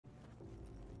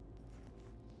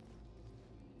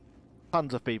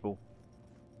Tons of people.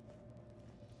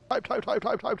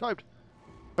 Typed.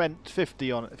 Spent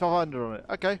 50 on it, 500 on it.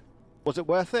 Okay. Was it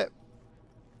worth it?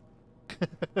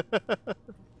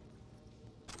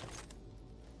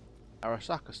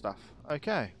 Arasaka stuff.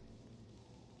 Okay.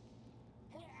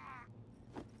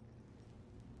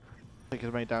 Take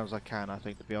as many down as I can, I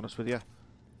think, to be honest with you.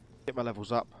 Get my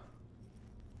levels up.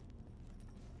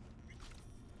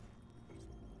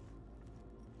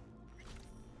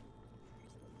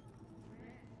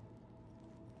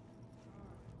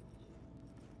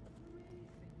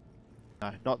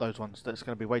 No, not those ones. That's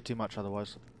going to be way too much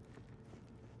otherwise.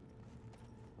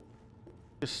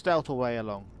 Just stealth away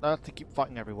along. I have to keep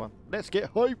fighting everyone. Let's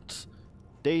get hyped!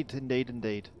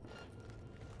 Indeed.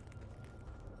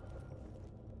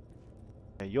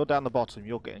 Okay, you're down the bottom.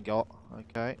 You're getting got.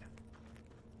 Okay.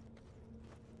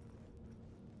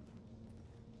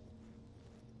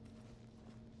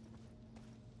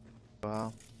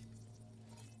 Well.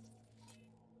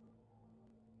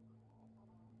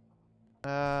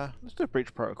 Let's do a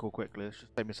breach protocol quickly. Let's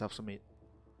just save myself some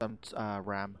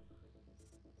RAM.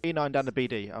 E9 down to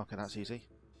BD. Okay, that's easy.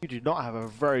 You do not have a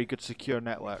very good secure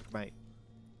network, mate.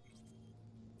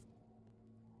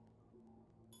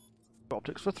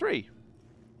 Optics for 3.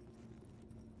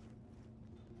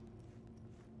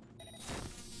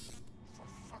 For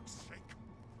fuck's sake.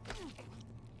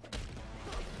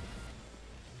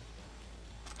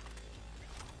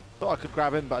 Thought I could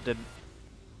grab him, but I didn't.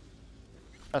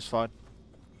 That's fine.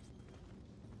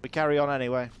 We carry on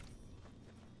anyway.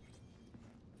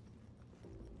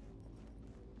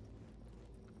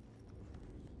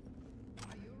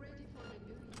 Are you ready for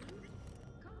the new you?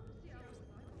 Come see our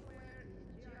software in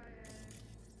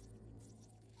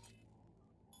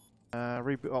GIS.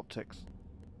 Reboot optics.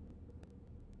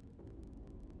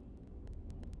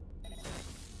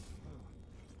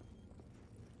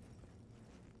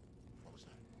 What was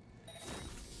that?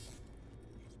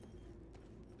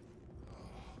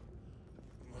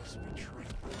 Must be true.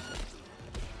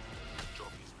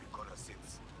 Jobbies we've got us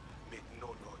since. Made no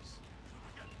noise.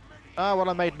 Ah, well,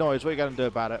 I made noise. What are you going to do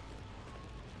about it?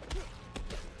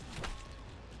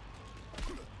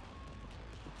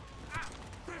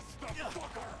 This the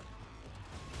fucker!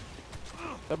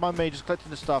 Don't mind me just collecting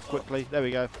the stuff quickly. There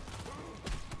we go.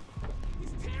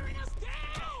 He's tearing us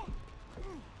down!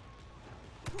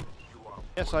 You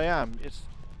are Yes, I am. It's...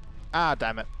 Ah,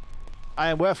 damn it. I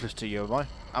am worthless to you, am I?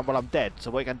 And well, I'm dead, so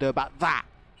what are you going to do about that?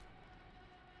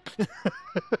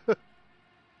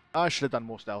 I should have done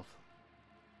more stealth.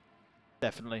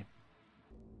 Definitely.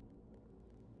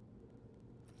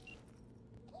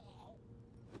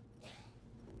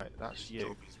 Right, that's you.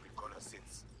 Jobbies we've got us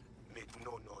since. Made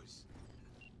no noise.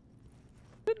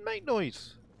 Didn't make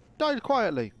noise. Died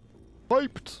quietly.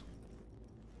 Hyped.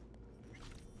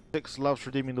 6 loves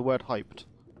redeeming the word hyped.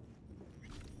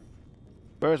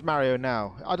 Where is Mario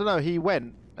now? I don't know, he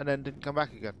went and then didn't come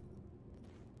back again.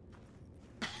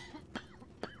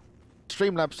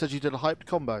 Streamlabs says you did a hyped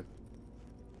combo.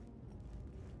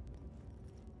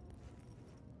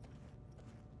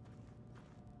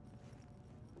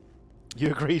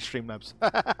 You agree, Streamlabs?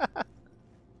 I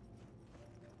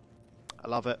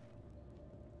love it.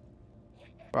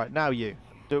 Right, now you.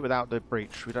 Do it without the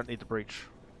breach. We don't need the breach.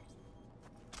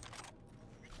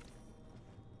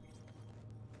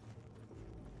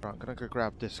 Right, I'm gonna go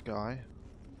grab this guy.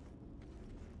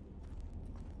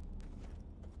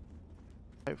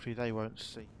 Hopefully they won't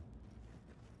see.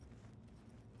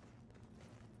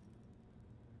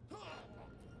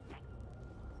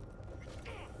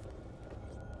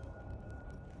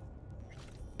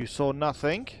 You saw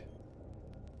nothing.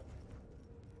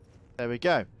 There we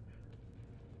go.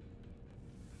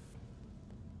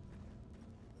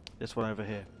 This one over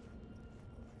here.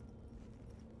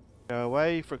 Go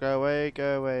away,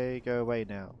 go away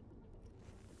now.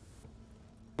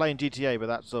 Playing GTA, but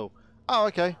that's all. Oh,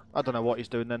 okay. I don't know what he's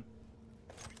doing then.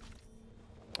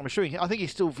 I'm assuming, I think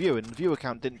he's still viewing. The viewer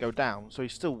count didn't go down, so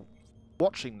he's still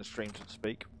watching the stream, so to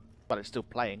speak. But it's still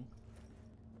playing.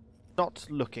 Not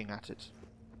looking at it.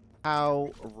 How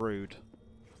rude.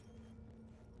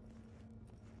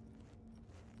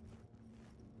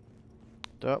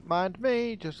 Don't mind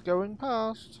me, just going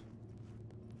past.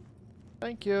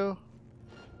 Thank you.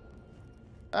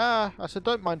 Ah, I said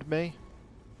don't mind me.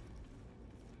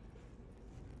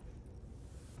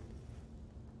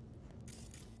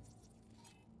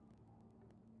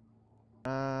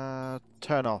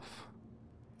 Turn off.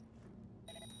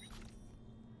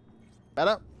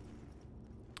 Better.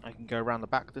 I can go around the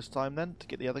back this time then to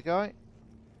get the other guy.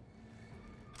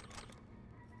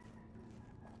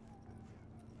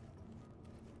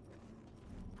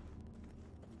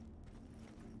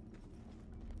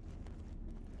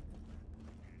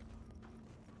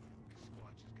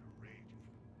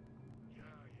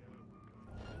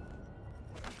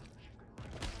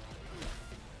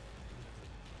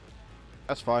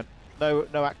 That's fine.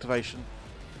 No activation.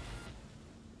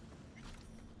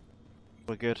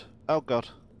 We're good. Oh god.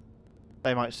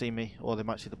 They might see me, or they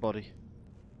might see the body.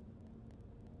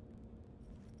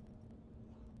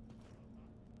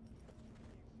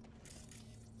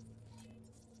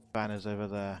 Van is over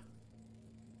there.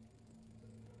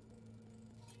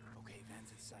 Okay, van's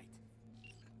in sight.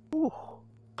 Ooh,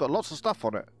 got lots of stuff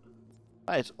on it.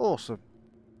 That is awesome.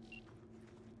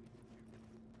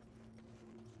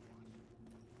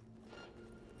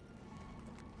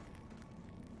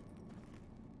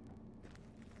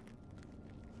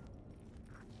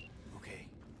 Okay,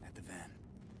 at the van.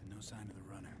 No sign of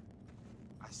the runner.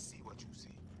 I see what you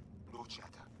see. No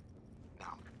chatter.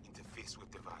 Now, interface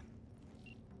with the van.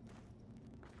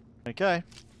 Okay.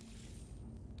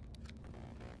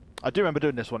 I do remember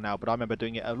doing this one now, but I remember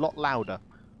doing it a lot louder.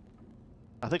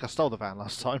 I think I stole the van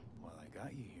last time. While I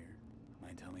got you here,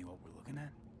 mind telling me what we're looking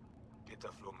at?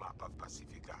 Data flow map of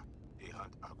Pacifica. They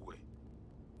hunt Agwe.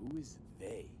 Who is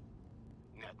they?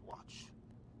 Netwatch.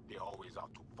 They always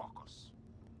out to focus.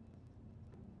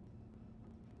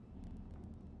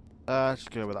 Let's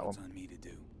go with that What's one. on me to do?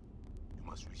 You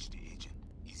must reach the agent.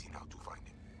 Easy now to find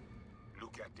him.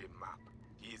 Look at the map.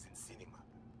 He is in cinema.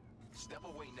 Step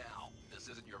away now. This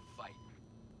isn't your fight.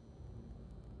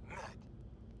 Ned.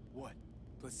 What?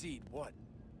 Placide, what?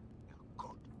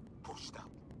 God. Pushed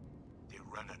out. The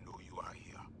runner know you are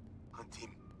here. Hunt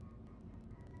him.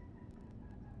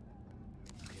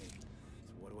 Okay,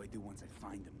 so what do I do once I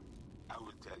find him? I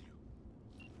will tell you.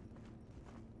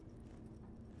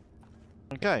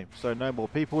 Okay, so no more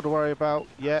people to worry about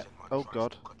yet. Oh Tries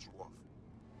god. to cut you off.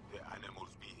 The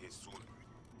animals be here soon.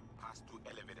 Pass to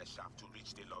elevator shaft to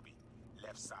reach the lobby.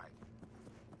 Left side.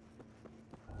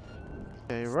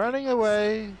 Okay, running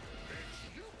away.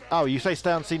 Oh, you say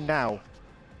stay on scene now.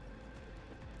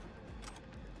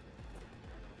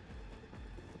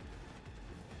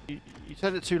 You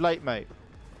said it too late, mate.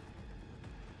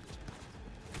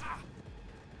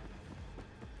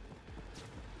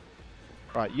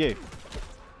 Right, you.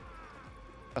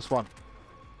 That's one.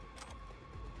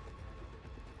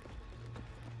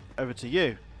 Over to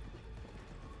you.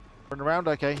 Run around,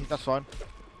 okay, that's fine.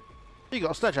 You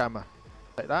got a sledgehammer.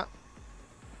 Take that.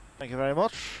 Thank you very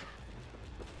much.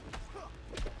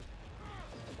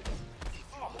 If you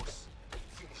must,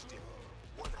 finish them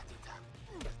one at a time.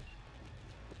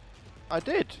 I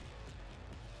did.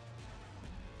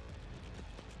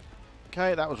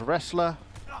 Okay, that was a wrestler.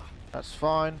 That's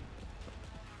fine.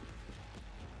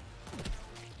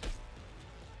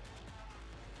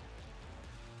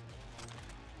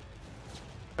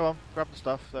 Come on, grab the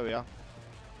stuff. There we are.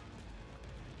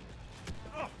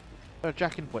 Is there a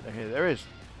jacking pointer here? There is.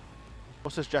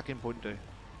 What's this jacking point do?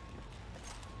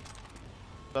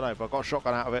 Don't know, but I've got a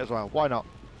shotgun out of it as well. Why not?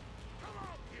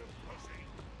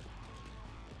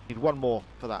 Need one more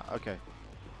for that. Okay.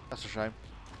 That's a shame.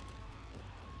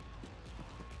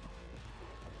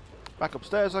 Back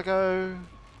upstairs I go.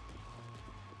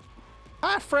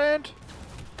 Hi, friend!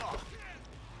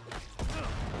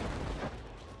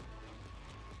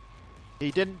 He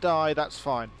didn't die, that's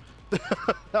fine.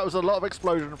 That was a lot of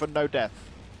explosion for no death.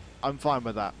 I'm fine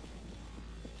with that.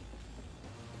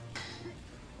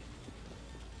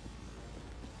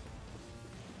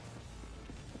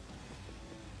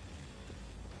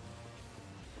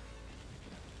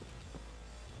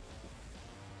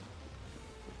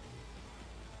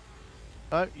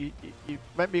 No, you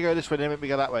meant me to go this way, then meant me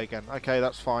to go that way again. Okay,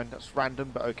 that's fine. That's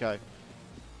random, but okay.